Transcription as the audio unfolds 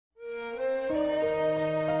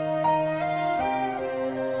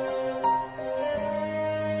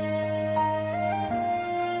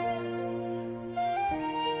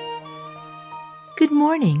Good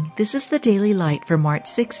morning. This is the Daily Light for March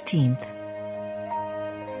 16th.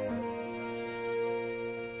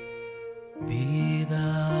 Be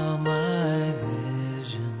thou my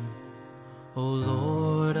vision, O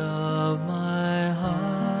Lord of my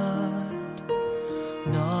heart,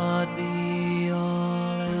 not be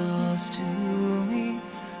all else to me,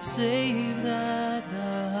 save that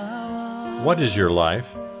thou art. What is your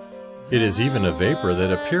life? It is even a vapor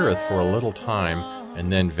that appeareth for a little time, and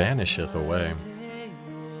then vanisheth away.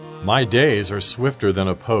 My days are swifter than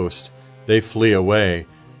a post, they flee away,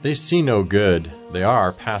 they see no good, they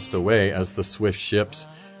are passed away as the swift ships,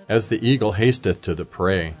 as the eagle hasteth to the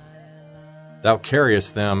prey. Thou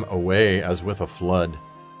carriest them away as with a flood.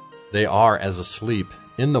 They are as asleep.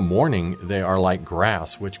 In the morning they are like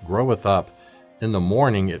grass which groweth up. In the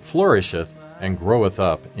morning it flourisheth and groweth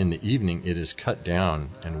up. In the evening it is cut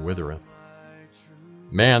down and withereth.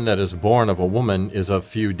 Man that is born of a woman is of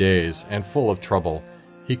few days, and full of trouble.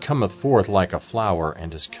 He cometh forth like a flower,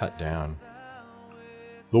 and is cut down.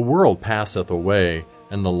 The world passeth away,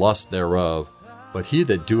 and the lust thereof, but he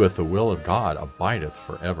that doeth the will of God abideth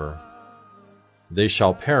forever. They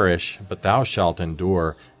shall perish, but thou shalt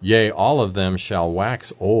endure. Yea, all of them shall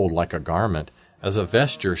wax old like a garment. As a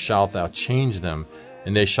vesture shalt thou change them,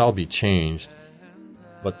 and they shall be changed.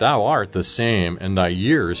 But thou art the same, and thy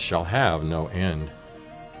years shall have no end.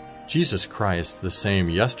 Jesus Christ, the same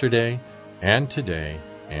yesterday, and today,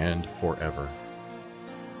 and forever.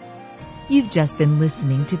 You've just been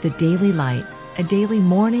listening to the Daily Light, a daily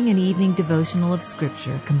morning and evening devotional of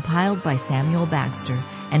Scripture compiled by Samuel Baxter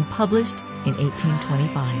and published in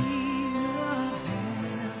 1825.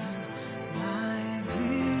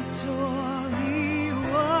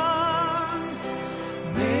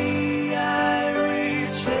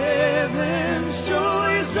 Heaven's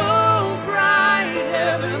joy so bright,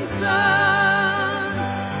 heaven's sun,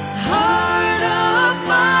 heart of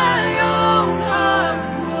my own heart,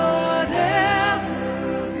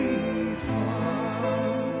 whatever befall,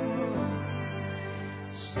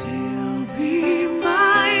 still be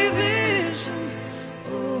my vision,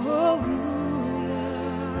 O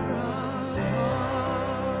ruler of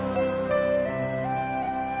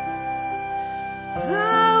all.